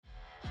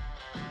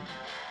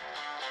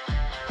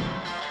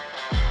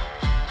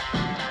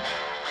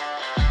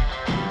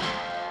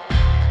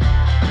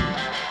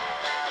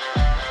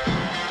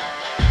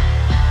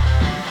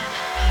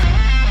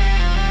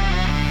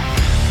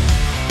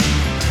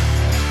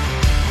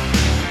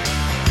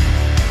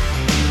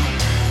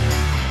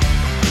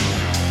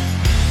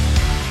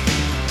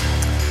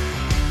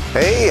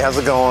Hey, how's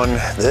it going?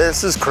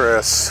 This is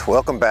Chris.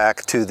 Welcome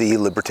back to the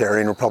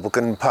Libertarian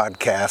Republican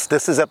podcast.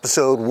 This is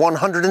episode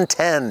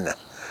 110.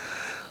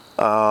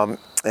 And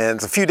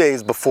it's a few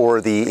days before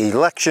the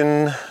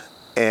election.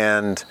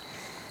 And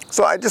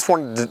so I just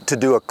wanted to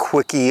do a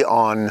quickie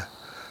on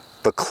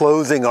the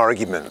closing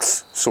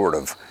arguments, sort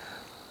of,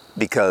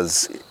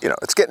 because,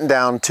 it's getting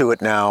down to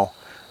it now.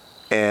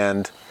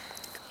 And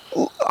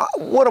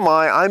what am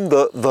I? I'm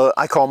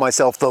I call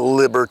myself the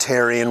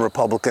Libertarian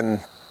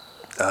Republican,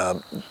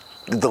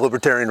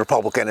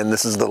 and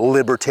this is the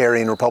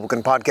Libertarian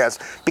Republican podcast,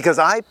 because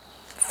I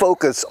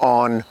focus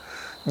on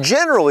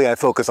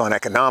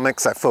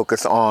economics. I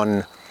focus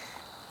on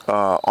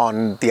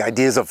the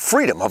ideas of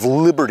freedom, of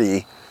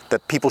liberty,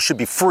 that people should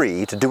be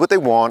free to do what they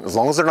want as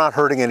long as they're not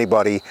hurting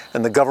anybody,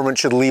 and the government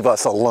should leave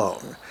us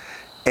alone.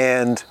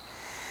 And,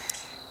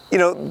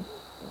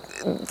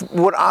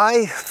 what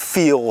I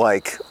feel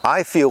like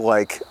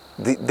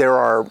there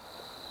are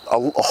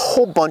a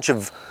whole bunch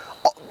of,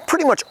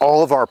 pretty much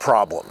all of our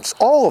problems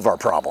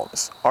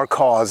are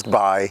caused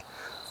by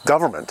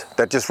government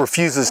that just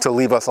refuses to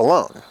leave us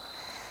alone.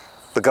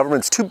 The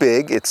government's too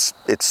big, it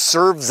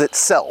serves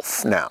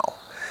itself now.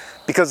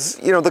 Because,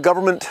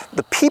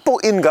 the people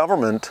in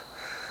government,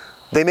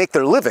 they make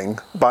their living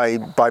by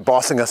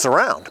bossing us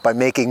around, by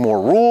making more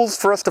rules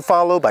for us to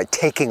follow, by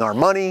taking our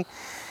money.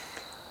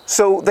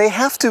 So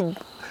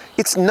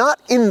it's not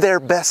in their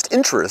best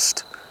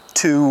interest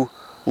to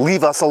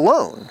leave us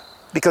alone.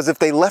 Because if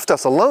they left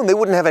us alone, they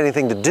wouldn't have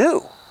anything to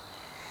do.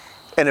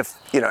 And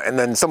and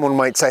then someone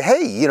might say,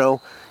 hey,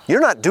 you're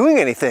not doing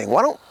anything.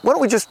 Why don't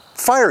we just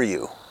fire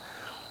you?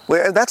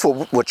 Well, that's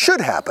what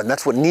should happen.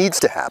 That's what needs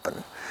to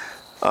happen.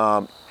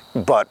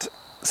 But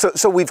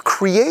so we've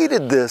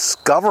created this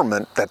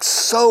government that's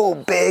so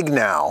big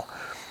now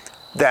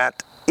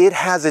that it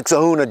has its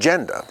own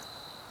agenda.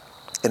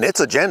 And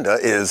its agenda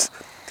is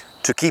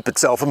to keep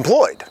itself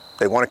employed.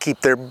 They want to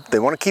keep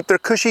their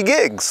cushy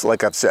gigs,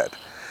 like I've said.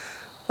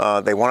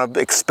 They want to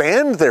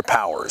expand their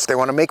powers. They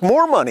want to make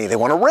more money. They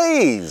want to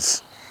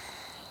raise.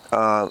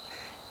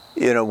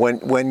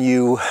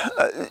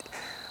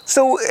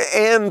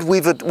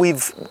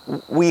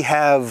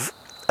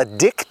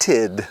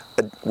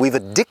 We've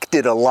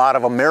addicted a lot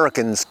of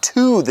Americans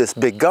to this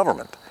big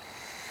government.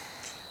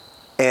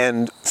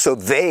 And so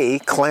they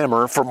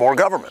clamor for more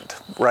government,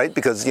 right?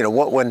 Because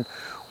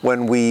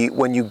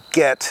when you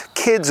get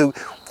kids who,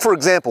 for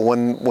example,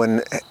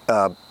 when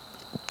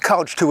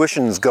college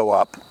tuitions go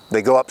up,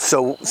 they go up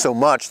so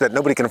much that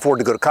nobody can afford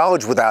to go to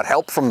college without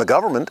help from the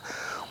government.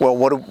 Well,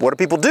 what do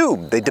people do?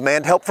 They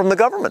demand help from the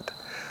government.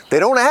 They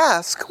don't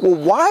ask, well,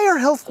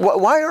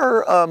 why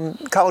are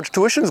college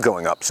tuitions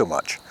going up so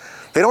much?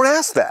 They don't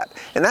ask that.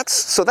 And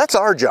that's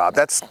our job.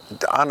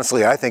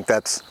 Honestly, I think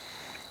that's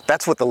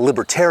what the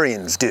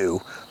libertarians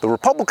do. The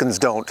Republicans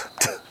don't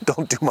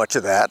do much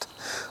of that,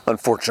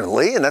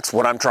 unfortunately, and that's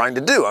what I'm trying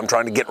to do. I'm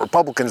trying to get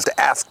Republicans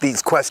to ask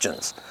these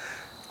questions.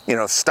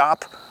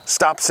 Stop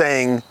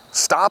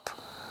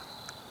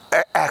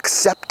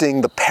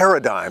accepting the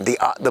paradigm,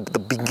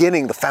 the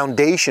beginning, the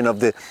foundation of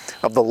the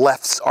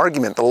left's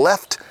argument. The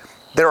left,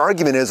 their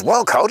argument is,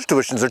 well, college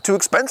tuitions are too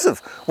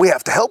expensive. We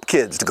have to help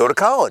kids to go to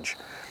college.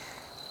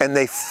 And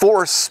they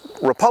force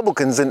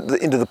Republicans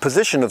into the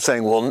position of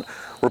saying, well,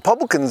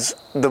 Republicans,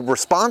 the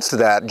response to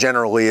that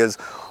generally is,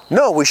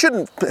 no, we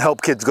shouldn't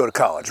help kids go to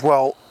college.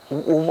 Well,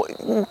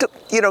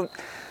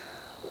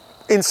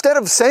 instead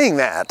of saying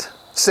that,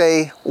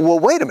 say, well,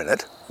 wait a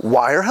minute,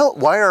 why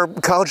are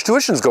college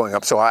tuitions going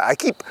up? So I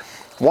keep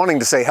wanting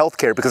to say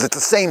healthcare because it's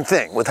the same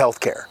thing with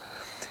healthcare.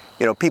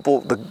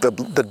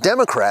 The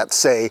Democrats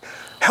say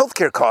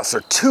healthcare costs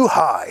are too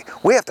high.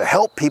 We have to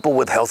help people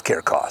with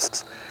healthcare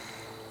costs.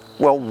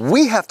 Well,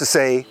 we have to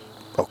say,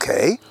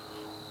 okay,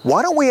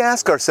 why don't we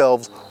ask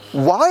ourselves,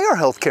 why are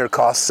healthcare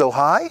costs so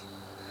high?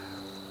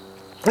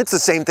 It's the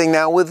same thing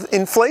now with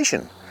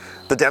inflation.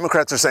 The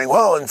Democrats are saying,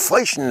 well,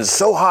 inflation is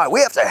so high.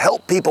 We have to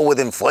help people with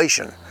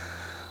inflation.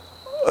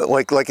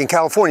 Like in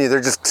California, they're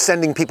just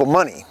sending people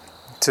money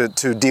to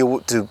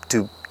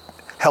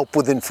help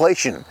with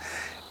inflation.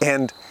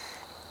 And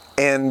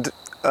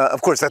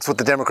of course, that's what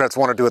the Democrats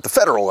want to do at the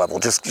federal level.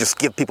 Just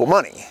give people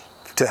money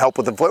to help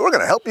with inflation. We're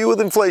going to help you with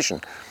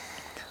inflation.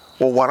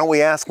 Well, why don't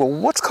we ask, well,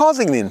 what's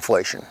causing the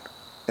inflation?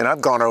 And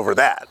I've gone over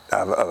that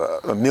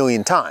a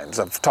million times.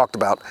 I've talked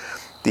about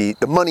the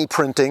money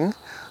printing,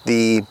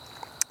 the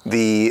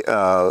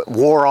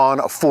war on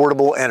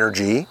affordable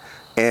energy,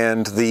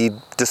 and the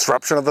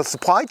disruption of the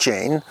supply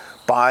chain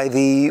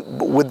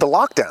with the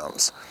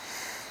lockdowns.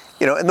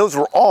 And those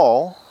were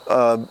all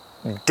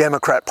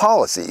Democrat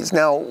policies.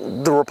 Now,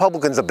 the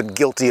Republicans have been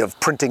guilty of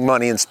printing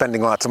money and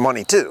spending lots of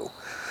money too.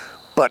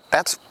 But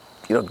that's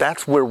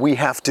where we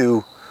have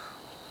to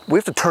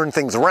turn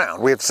things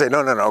around. We have to say, no,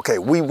 okay,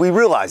 we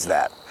realize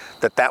that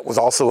was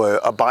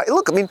also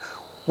look, I mean,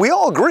 we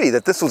all agree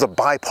that this was a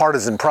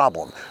bipartisan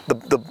problem.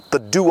 The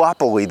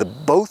duopoly,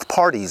 both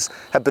parties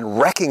have been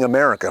wrecking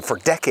America for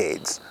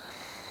decades.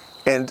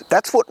 And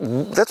that's what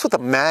the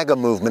MAGA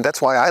movement,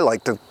 that's why I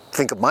like to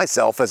think of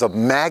myself as a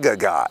MAGA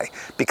guy,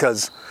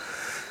 because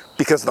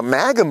because the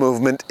MAGA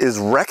movement is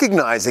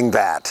recognizing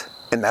that,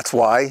 and that's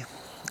why,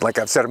 like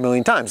I've said a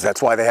million times,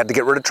 that's why they had to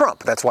get rid of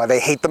Trump. That's why they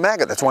hate the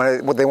MAGA. That's why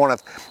they want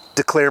to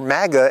declare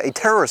MAGA a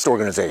terrorist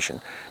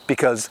organization,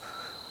 because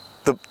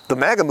the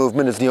MAGA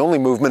movement is the only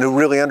movement who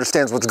really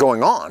understands what's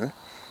going on,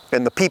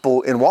 and the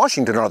people in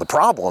Washington are the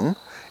problem,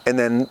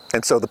 and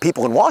so the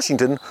people in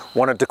Washington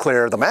want to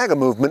declare the MAGA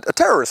movement a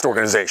terrorist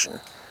organization.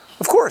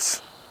 Of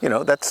course,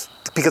 that's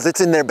because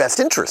it's in their best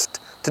interest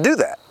to do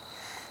that.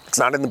 It's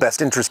not in the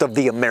best interest of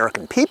the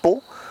American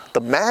people.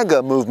 The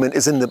MAGA movement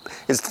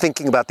is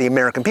thinking about the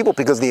American people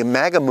because the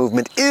MAGA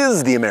movement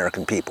is the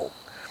American people.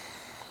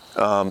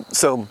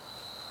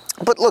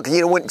 But look,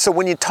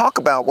 when we talk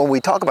about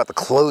the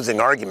closing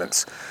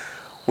arguments,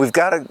 we've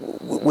got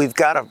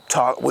to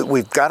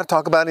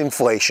talk about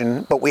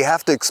inflation, but we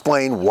have to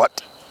explain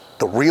what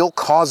the real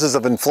causes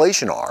of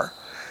inflation are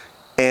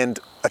and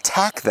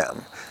attack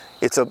them.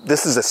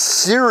 This is a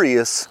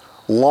serious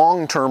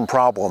long-term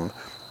problem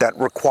that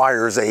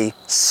requires a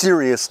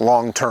serious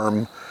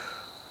long-term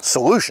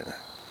solution.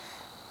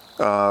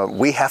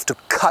 We have to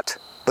cut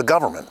the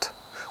government.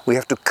 We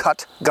have to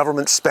cut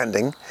government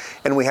spending,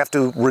 and we have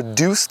to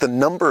reduce the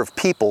number of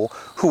people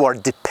who are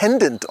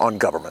dependent on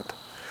government.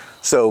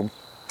 So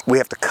we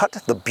have to cut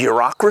the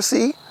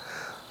bureaucracy,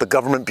 the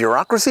government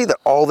bureaucracy, that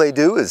all they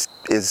do is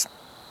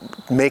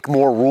make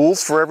more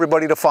rules for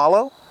everybody to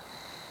follow.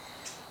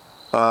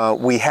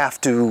 We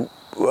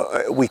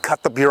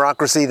cut the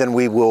bureaucracy, then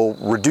we will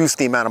reduce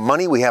the amount of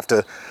money we have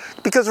to,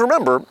 because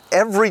remember,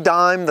 every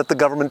dime that the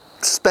government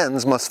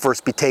spends must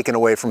first be taken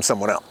away from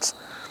someone else.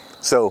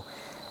 So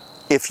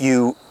if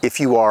you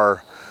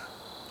are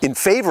in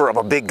favor of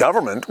a big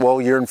government,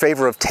 well, you're in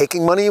favor of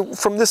taking money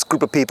from this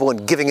group of people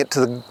and giving it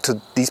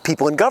to these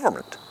people in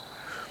government.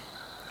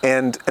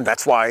 And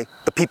that's why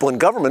the people in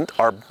government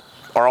are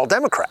all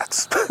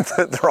Democrats.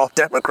 They're all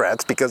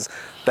Democrats because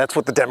that's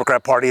what the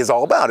Democrat Party is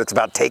all about. It's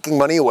about taking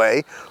money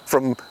away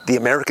from the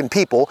American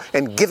people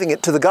and giving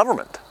it to the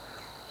government.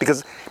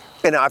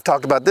 And I've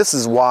talked about this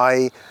is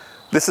why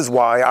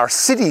our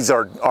cities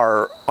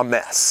are a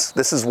mess.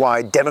 This is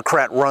why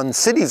Democrat-run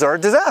cities are a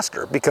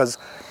disaster, because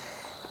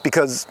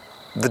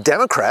the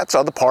Democrats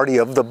are the party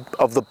of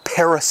the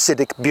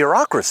parasitic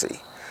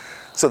bureaucracy.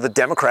 So the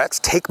Democrats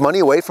take money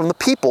away from the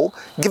people,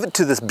 give it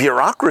to this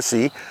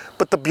bureaucracy,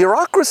 but the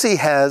bureaucracy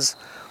has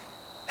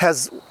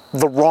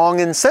the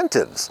wrong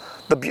incentives.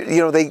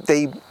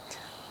 The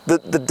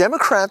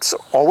Democrats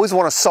always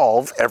want to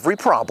solve every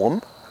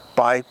problem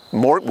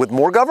with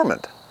more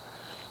government.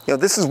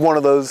 This is one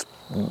of those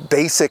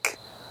basic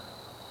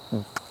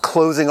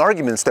closing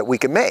arguments that we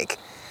can make.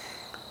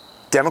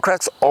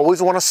 Democrats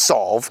always want to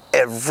solve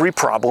every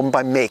problem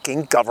by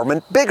making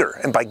government bigger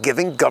and by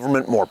giving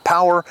government more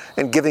power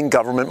and giving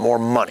government more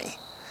money.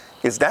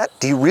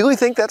 Do you really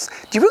think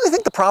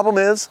the problem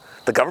is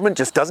the government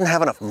just doesn't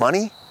have enough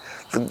money?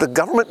 The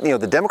government,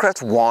 the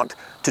Democrats want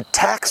to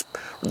tax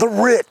the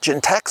rich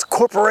and tax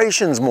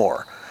corporations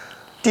more.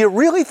 Do you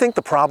really think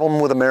the problem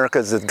with America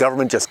is that the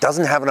government just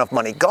doesn't have enough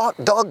money?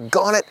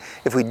 Doggone it,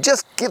 if we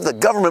just give the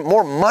government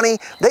more money,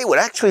 they would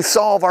actually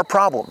solve our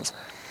problems.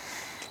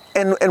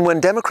 And when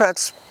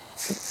Democrats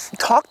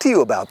talk to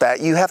you about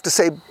that, you have to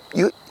say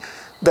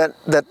that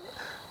the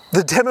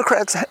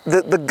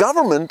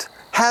government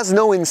has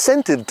no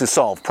incentive to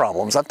solve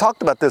problems. I've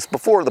talked about this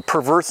before, the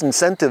perverse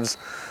incentives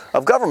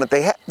of government.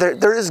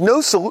 There's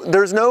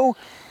no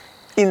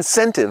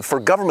incentive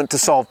for government to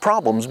solve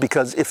problems,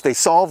 because if they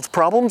solved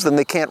problems, then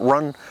they can't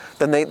run,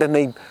 then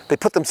they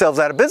put themselves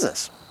out of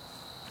business,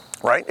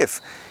 right?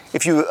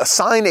 If you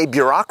assign a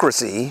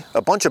bureaucracy,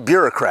 a bunch of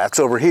bureaucrats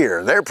over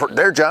here,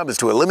 their job is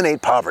to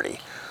eliminate poverty.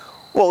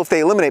 Well, if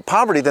they eliminate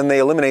poverty, then they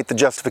eliminate the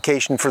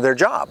justification for their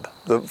job,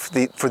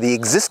 for the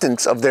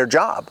existence of their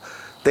job.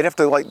 They'd have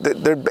to,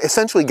 they're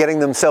essentially getting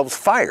themselves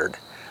fired.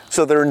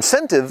 So their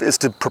incentive is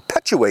to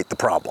perpetuate the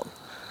problem.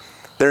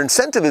 Their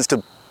incentive is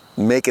to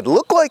make it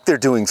look like they're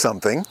doing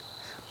something,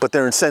 but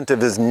their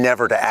incentive is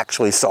never to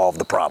actually solve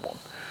the problem.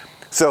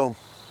 So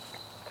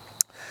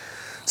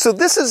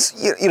this is,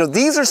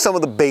 these are some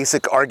of the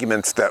basic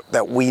arguments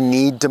that we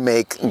need to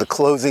make in the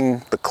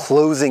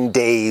closing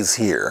days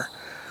here.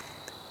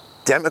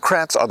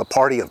 Democrats are the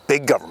party of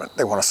big government.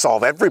 They want to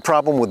solve every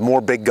problem with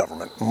more big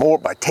government, more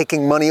by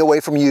taking money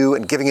away from you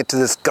and giving it to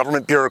this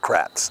government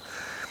bureaucrats.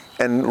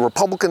 And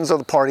Republicans are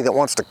the party that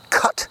wants to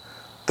cut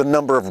the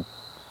number of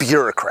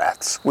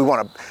bureaucrats.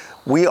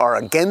 We are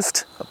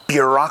against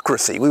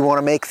bureaucracy. We want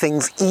to make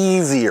things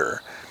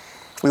easier.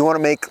 We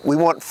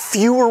want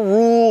fewer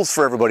rules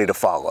for everybody to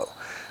follow.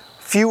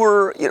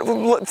 Fewer,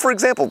 for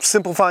example,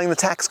 simplifying the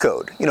tax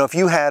code.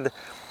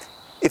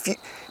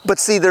 But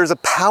see, there's a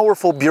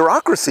powerful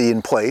bureaucracy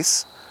in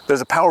place.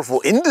 There's a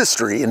powerful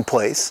industry in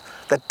place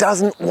that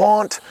doesn't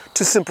want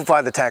to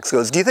simplify the tax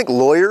codes. Do you think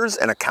lawyers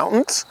and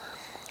accountants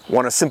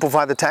want to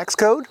simplify the tax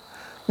code?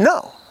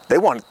 No. They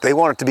want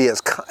it to be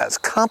as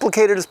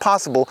complicated as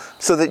possible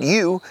so that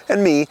you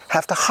and me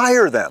have to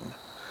hire them.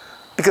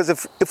 Because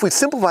if we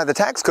simplify the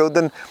tax code,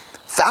 then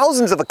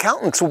thousands of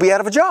accountants will be out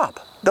of a job.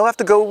 They'll have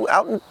to go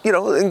out and,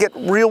 and get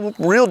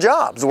real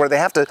jobs where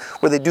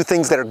they do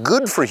things that are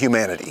good for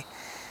humanity,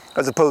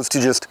 as opposed to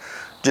just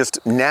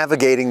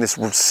navigating this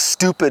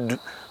stupid,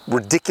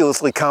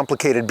 ridiculously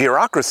complicated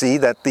bureaucracy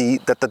that the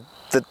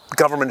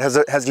government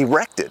has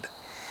erected.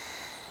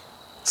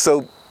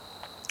 So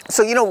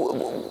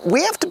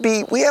we have to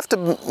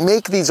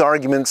make these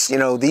arguments. We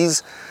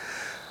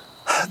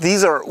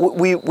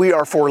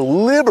are for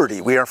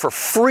liberty. We are for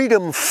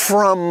freedom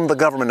from the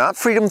government, not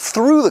freedom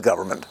through the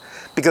government,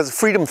 because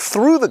freedom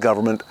through the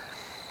government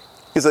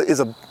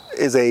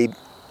the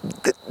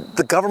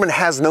government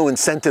has no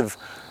incentive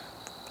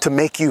to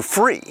make you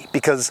free,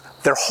 because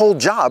their whole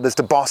job is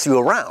to boss you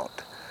around.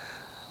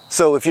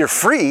 So if you're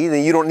free,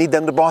 then you don't need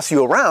them to boss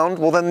you around.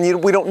 Well,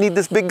 then we don't need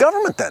this big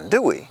government then,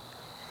 do we?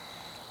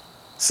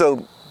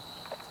 So,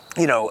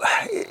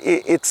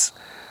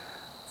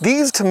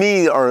 these to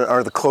me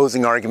are the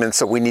closing arguments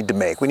that we need to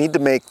make. We need to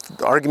make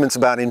arguments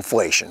about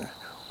inflation.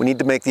 We need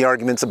to make the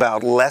arguments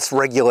about less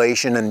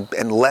regulation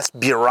and less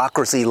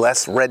bureaucracy,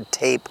 less red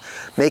tape.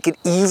 Make it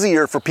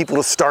easier for people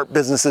to start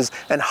businesses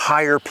and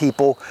hire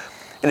people.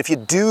 And if you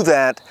do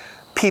that,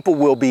 people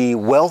will be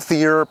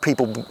wealthier,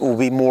 people will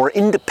be more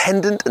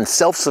independent and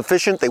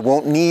self-sufficient. They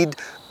won't need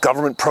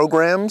government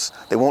programs,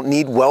 they won't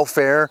need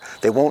welfare,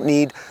 we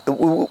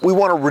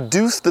want to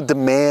reduce the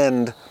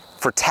demand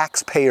for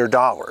taxpayer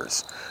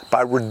dollars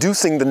by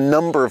reducing the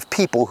number of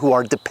people who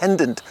are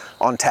dependent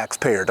on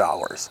taxpayer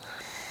dollars.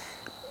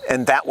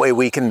 And that way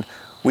we can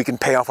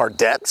pay off our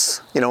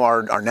debts.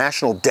 Our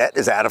national debt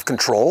is out of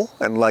control,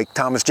 and like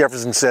Thomas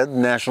Jefferson said,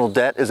 national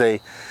debt is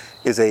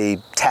a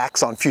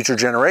tax on future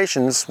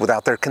generations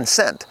without their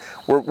consent.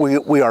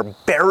 We are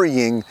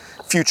burying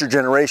future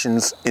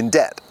generations in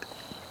debt,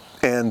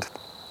 and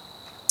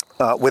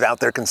without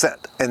their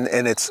consent. And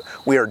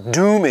we are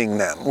dooming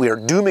them. We are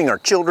dooming our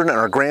children and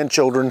our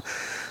grandchildren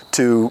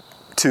to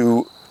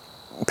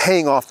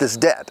paying off this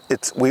debt.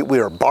 We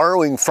are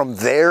borrowing from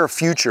their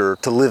future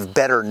to live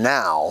better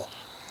now,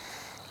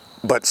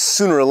 but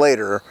sooner or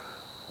later,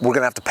 we're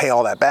going to have to pay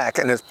all that back.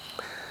 And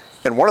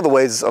one of the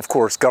ways, of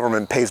course,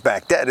 government pays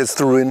back debt is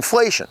through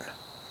inflation.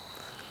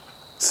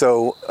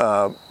 So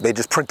they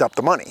just print up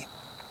the money.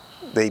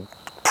 They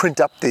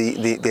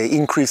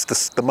increase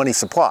the money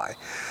supply.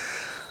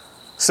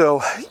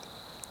 So,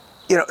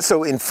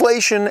 so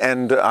inflation,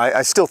 and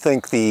I still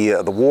think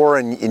the war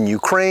in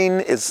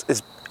Ukraine is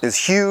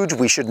huge.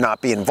 We should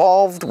not be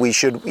involved. We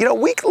should,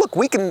 we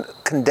can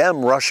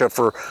condemn Russia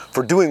for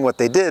doing what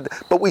they did,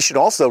 but we should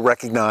also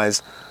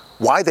recognize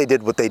why they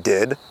did what they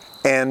did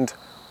and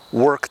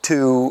work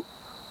to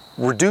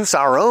reduce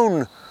our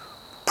own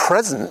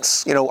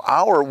presence.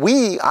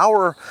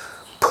 Our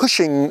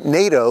pushing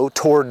NATO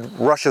toward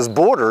Russia's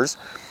borders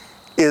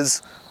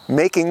is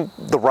making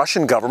the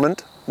Russian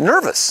government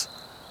nervous.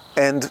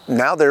 And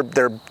now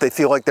they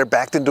feel like they're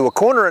backed into a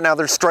corner, and now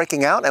they're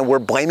striking out, and we're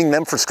blaming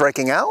them for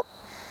striking out.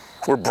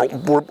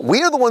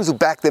 We are the ones who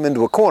backed them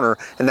into a corner,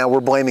 and now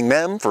we're blaming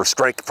them for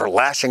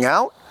lashing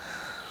out.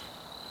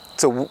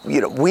 So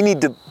we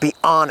need to be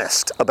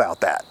honest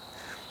about that,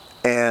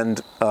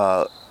 and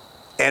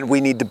we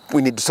need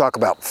to talk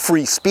about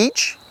free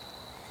speech.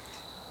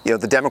 The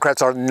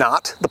Democrats are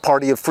not the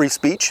party of free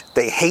speech.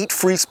 They hate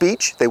free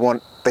speech.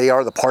 They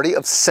are the party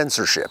of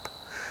censorship.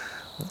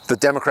 The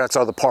Democrats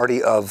are the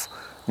party of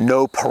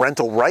no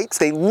parental rights.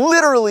 They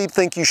literally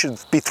think you should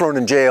be thrown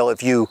in jail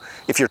if your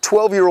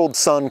 12-year-old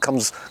son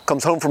comes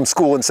home from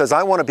school and says,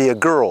 "I want to be a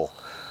girl,"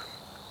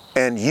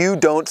 and you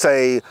don't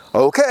say,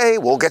 "Okay,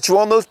 we'll get you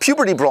on those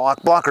puberty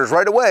blockers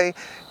right away."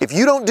 If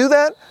you don't do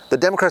that, the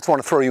Democrats want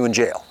to throw you in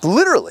jail.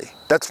 Literally,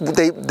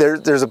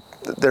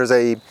 there's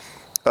a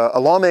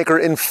lawmaker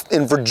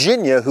in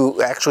Virginia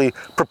who actually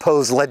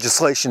proposed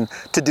legislation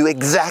to do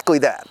exactly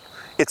that.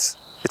 It's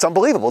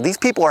unbelievable. These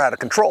people are out of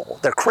control.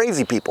 They're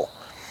crazy people.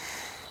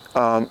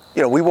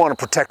 We want to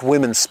protect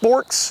women's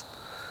sports.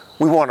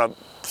 We want to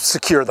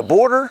secure the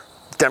border.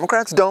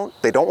 Democrats don't.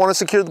 They don't want to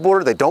secure the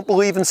border. They don't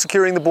believe in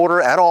securing the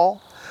border at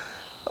all.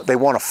 They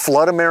want to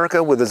flood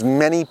America with as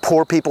many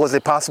poor people as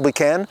they possibly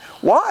can.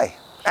 Why?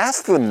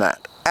 Ask them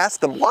that. Ask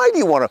them, why do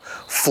you want to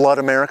flood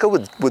America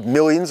with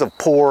millions of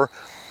poor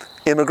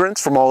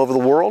immigrants from all over the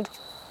world?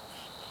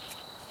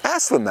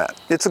 Ask them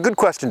that. It's a good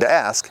question to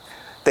ask.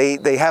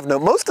 They have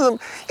most of them,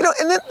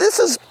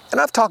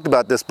 and I've talked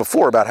about this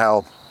before about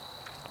how,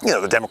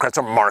 the Democrats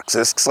are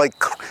Marxists. Like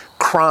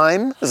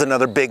crime is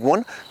another big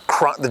one.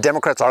 The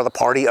Democrats are the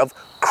party of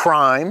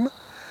crime.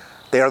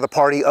 They are the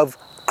party of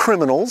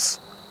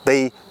criminals.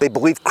 They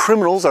believe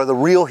criminals are the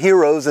real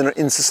heroes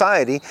in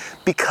society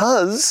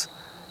because,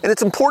 and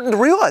it's important to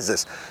realize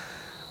this,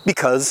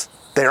 because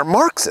they are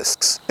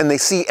Marxists and they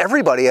see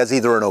everybody as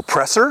either an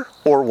oppressor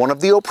or one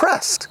of the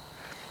oppressed.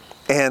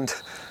 And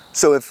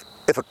so if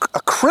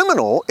a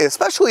criminal,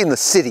 especially in the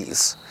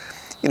cities,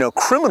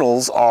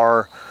 criminals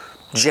are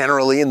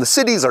generally, in the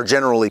cities, are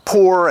generally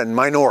poor and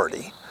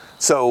minority.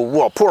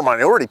 So, poor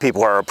minority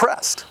people are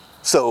oppressed.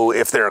 So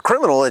if they're a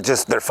criminal,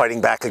 they're fighting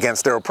back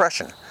against their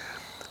oppression.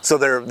 So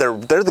they're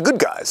the good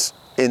guys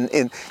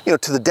in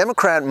to the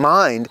Democrat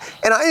mind.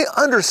 And I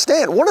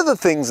understand one of the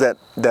things that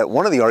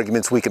one of the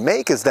arguments we can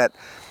make is that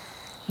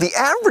the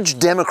average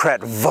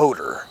Democrat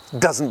voter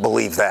doesn't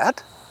believe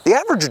that. The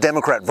average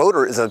Democrat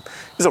voter is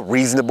a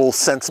reasonable,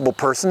 sensible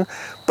person,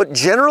 but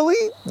generally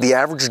the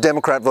average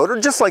Democrat voter,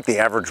 just like the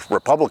average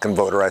Republican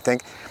voter, I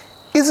think,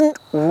 isn't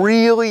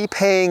really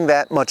paying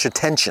that much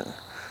attention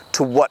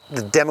to what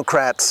the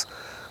Democrats,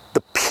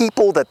 the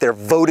people that they're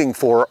voting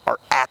for, are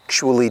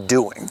actually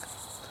doing.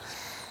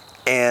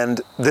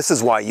 And this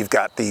is why you've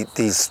got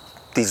these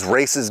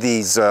races,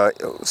 these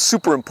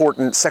super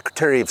important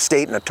Secretary of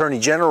State and Attorney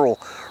General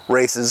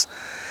races.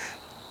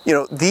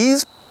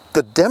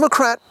 The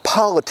Democrat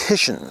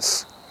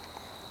politicians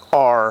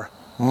are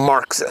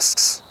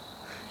Marxists.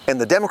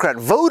 And the Democrat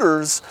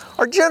voters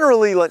are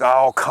generally like,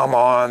 oh, come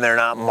on, they're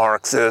not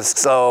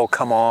Marxists. Oh,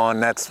 come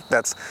on,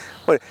 that's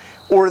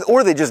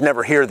or they just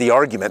never hear the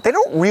argument. They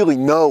don't really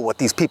know what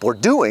these people are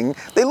doing.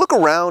 They look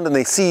around and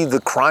they see the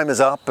crime is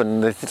up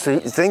and the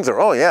things are,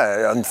 oh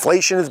yeah,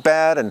 inflation is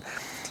bad and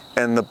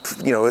the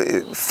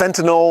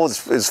fentanyl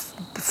is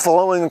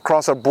flowing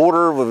across our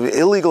border with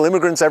illegal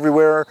immigrants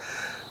everywhere,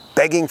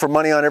 begging for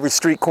money on every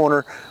street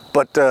corner,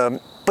 but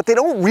they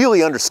don't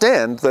really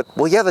understand that.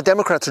 Well, yeah, the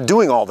Democrats are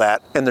doing all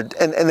that, and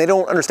they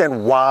don't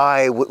understand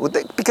why.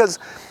 Because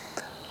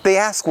they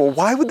ask, well,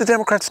 why would the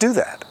Democrats do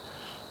that?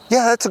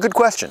 Yeah, that's a good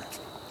question.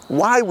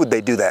 Why would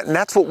they do that? And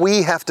that's what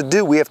we have to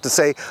do. We have to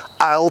say,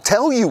 I'll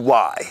tell you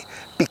why.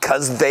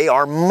 Because they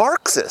are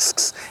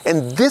Marxists,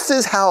 and this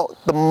is how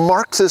the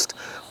Marxist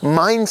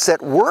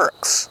mindset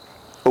works: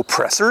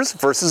 oppressors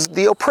versus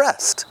the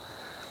oppressed.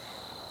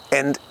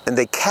 And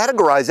they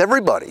categorize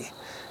everybody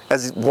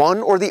as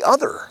one or the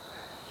other,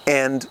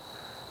 and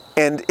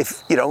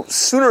if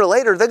sooner or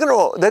later they're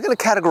gonna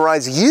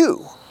categorize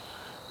you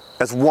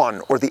as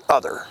one or the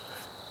other,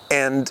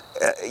 and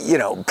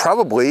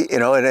probably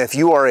and if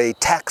you are a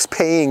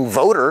tax-paying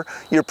voter,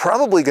 you're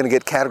probably going to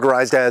get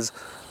categorized as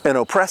an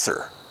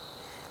oppressor.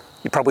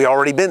 You've probably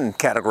already been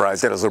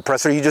categorized as an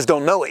oppressor. You just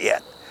don't know it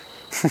yet.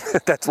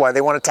 That's why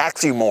they want to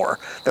tax you more.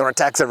 They want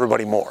to tax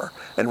everybody more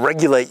and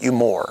regulate you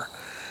more.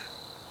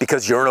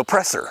 Because you're an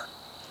oppressor.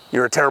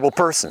 You're a terrible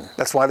person.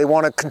 That's why they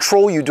want to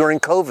control you during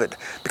COVID,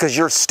 because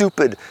you're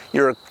stupid.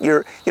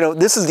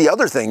 This is the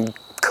other thing.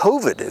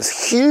 COVID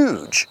is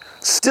huge.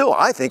 Still,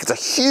 I think it's a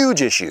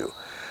huge issue.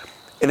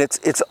 And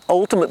it's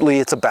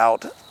ultimately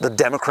about the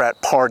Democrat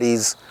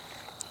Party's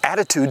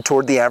attitude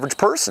toward the average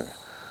person.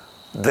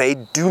 They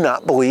do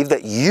not believe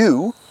that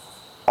you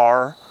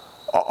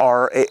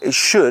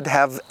should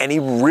have any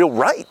real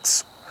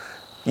rights.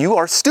 You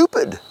are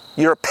stupid.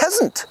 You're a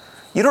peasant.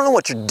 You don't know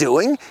what you're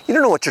doing. You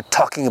don't know what you're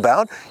talking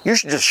about. You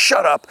should just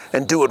shut up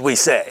and do what we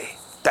say.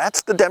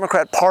 That's the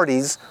Democrat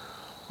Party's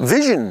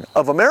vision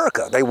of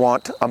America. They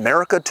want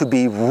America to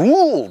be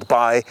ruled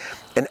by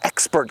an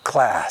expert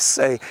class,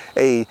 a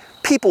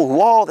people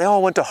who they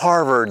all went to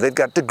Harvard, they've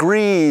got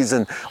degrees,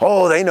 and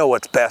they know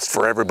what's best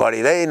for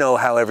everybody. They know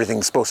how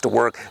everything's supposed to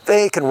work.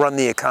 They can run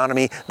the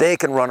economy. They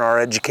can run our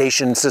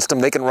education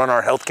system. They can run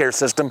our healthcare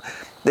system.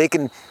 They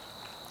can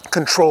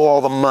control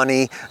all the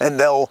money, and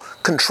they'll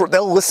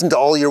listen to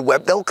all your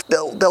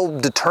they'll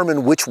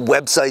determine which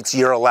websites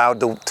you're allowed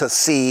to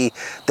see.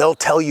 They'll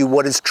tell you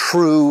what is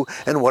true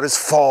and what is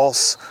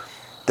false.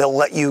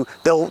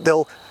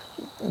 They'll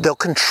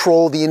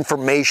control the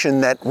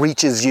information that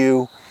reaches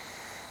you.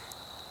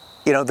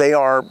 They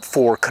are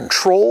for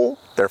control,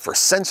 they're for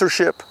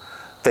censorship,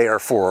 they are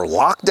for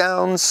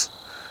lockdowns,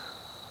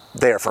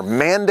 they are for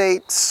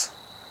mandates.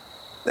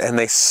 And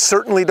they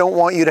certainly don't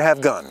want you to have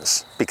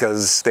guns,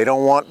 because they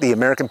don't want the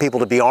American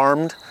people to be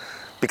armed,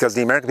 because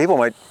the American people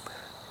might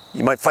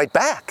fight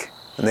back,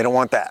 and they don't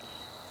want that.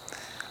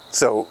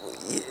 So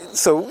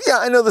yeah,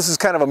 I know this is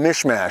kind of a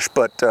mishmash,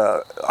 but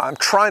I'm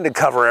trying to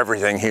cover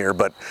everything here.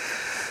 But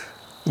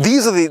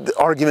these are the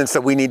arguments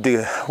that we need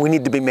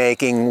to be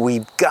making.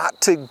 We've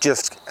got to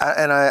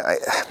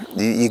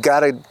you got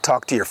to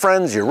talk to your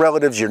friends, your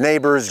relatives, your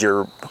neighbors,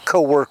 your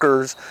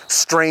coworkers,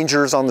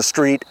 strangers on the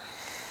street.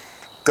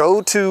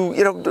 Go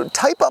to,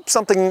 type up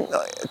something,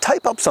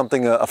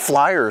 a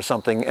flyer or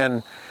something,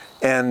 and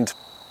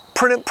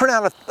print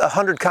out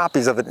 100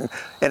 copies of it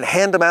and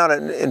hand them out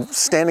and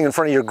standing in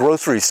front of your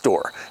grocery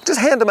store. Just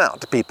hand them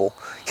out to people.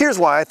 Here's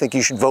why I think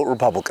you should vote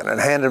Republican,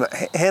 and hand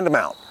them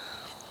out.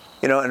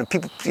 And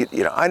people,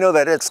 I know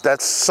that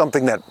that's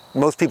something that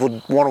most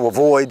people want to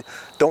avoid,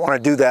 don't want to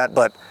do that,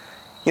 but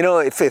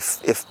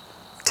if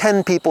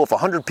 10 people, if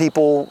 100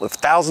 people, if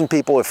 1,000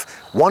 people, if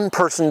one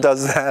person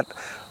does that,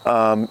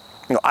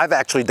 I've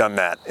actually done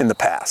that in the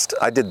past.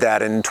 I did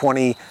that in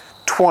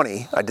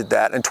 2020. I did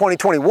that in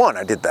 2021.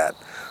 I did that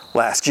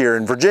last year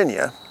in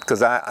Virginia,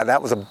 because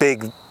that was a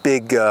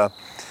big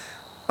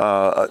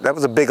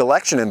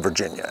election in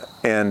Virginia.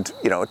 And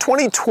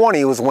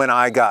 2020 was when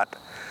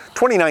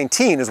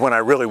 2019 is when I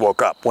really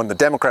woke up, when the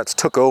Democrats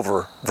took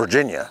over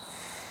Virginia,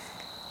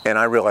 and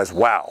I realized,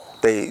 wow,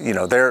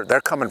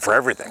 they're coming for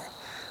everything.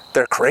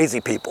 They're crazy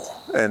people,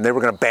 and they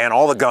were going to ban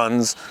all the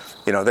guns.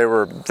 You know, they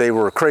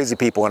were crazy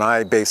people, and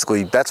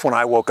that's when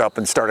I woke up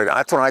and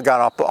that's when I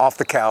got up off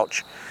the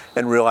couch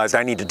and realized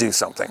I need to do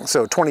something.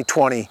 So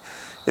 2020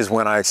 is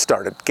when I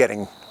started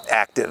getting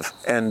active.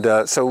 And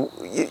like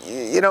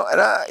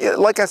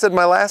I said in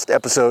my last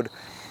episode,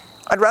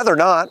 I'd rather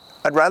not.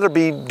 I'd rather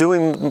be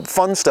doing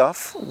fun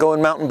stuff,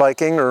 going mountain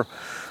biking or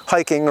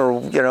hiking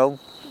or,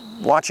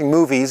 watching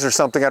movies or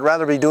something. I'd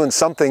rather be doing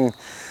something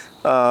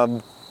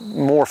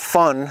more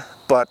fun,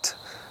 but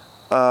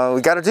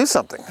we got to do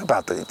something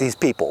about these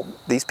people.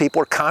 These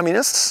people are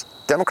communists.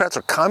 Democrats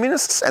are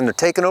communists, and they're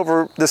taking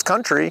over this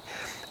country.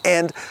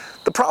 And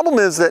the problem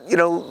is that,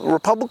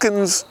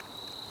 Republicans,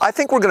 I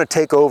think we're going to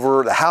take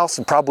over the House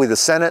and probably the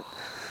Senate,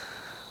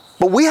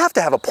 but we have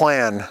to have a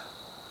plan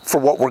for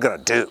what we're going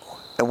to do.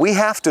 And we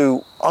have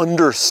to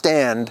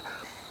understand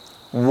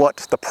what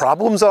the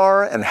problems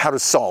are and how to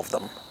solve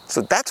them.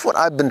 So that's what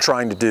I've been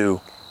trying to do.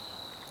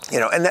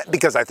 And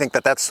because I think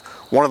that's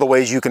one of the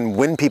ways you can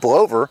win people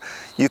over.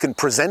 You can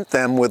present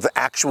them with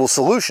actual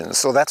solutions.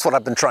 So that's what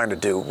I've been trying to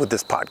do with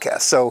this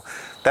podcast. So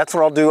that's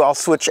what I'll do. I'll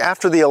switch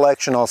after the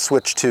election. I'll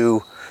switch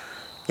to,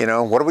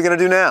 what are we going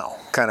to do now?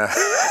 Kind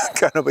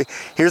of.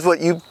 Here's what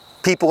you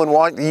people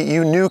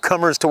you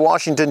newcomers to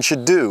Washington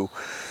should do.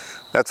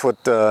 That's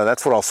what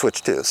I'll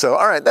switch to. So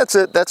all right, that's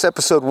it. That's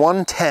episode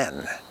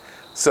 110.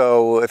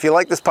 So if you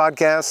like this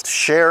podcast,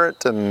 share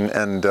it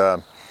and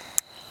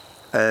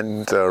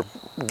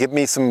give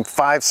me some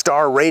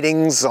 5-star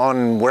ratings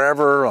on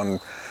wherever, on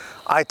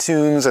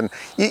iTunes. And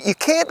you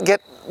can't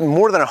get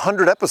more than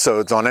 100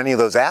 episodes on any of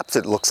those apps,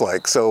 it looks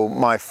like. So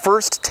my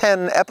first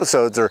 10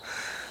 episodes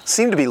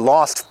seem to be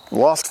lost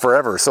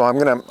forever. So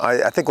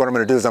I think what I'm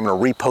gonna do is I'm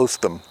gonna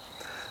repost them.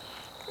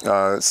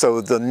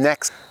 So the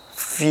next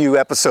few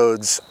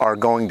episodes are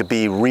going to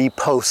be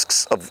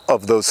reposts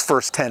of those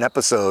first 10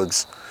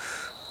 episodes.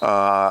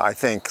 I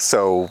think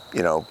so.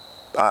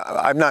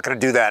 I'm not going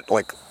to do that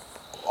like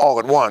all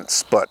at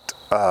once, but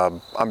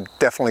I'm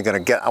definitely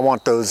going to I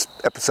want those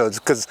episodes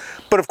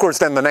but of course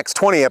then the next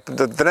 20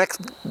 the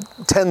next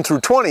 10 through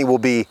 20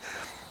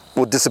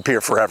 will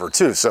disappear forever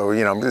too. So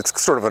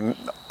it's sort of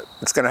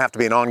it's going to have to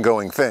be an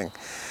ongoing thing.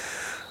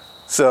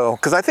 So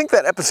because I think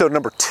that episode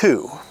number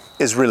 2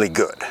 is really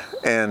good,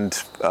 and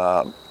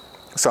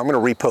so I'm going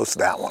to repost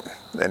that one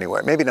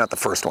anyway. Maybe not the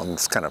first one.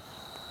 It's kind of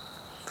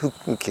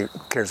who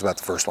cares about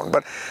the first one?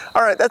 But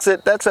all right, that's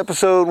it. That's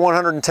episode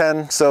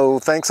 110. So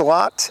thanks a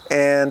lot.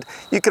 And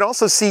you can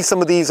also see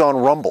some of these on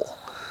Rumble,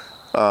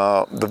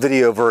 the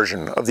video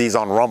version of these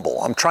on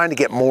Rumble. I'm trying to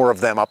get more of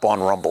them up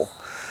on Rumble.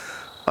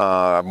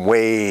 I'm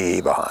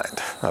way behind.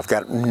 I've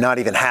got not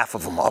even half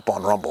of them up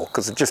on Rumble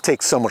because it just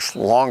takes so much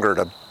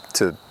longer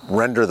to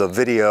render the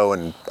video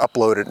and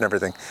upload it and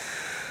everything.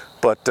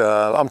 But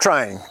I'm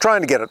trying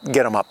to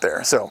get them up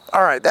there. So,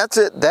 all right, that's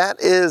it. That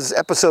is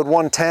episode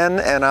 110,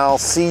 and I'll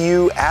see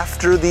you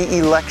after the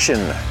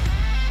election.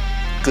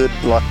 Good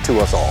luck to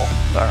us all.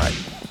 All right,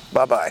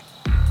 bye-bye.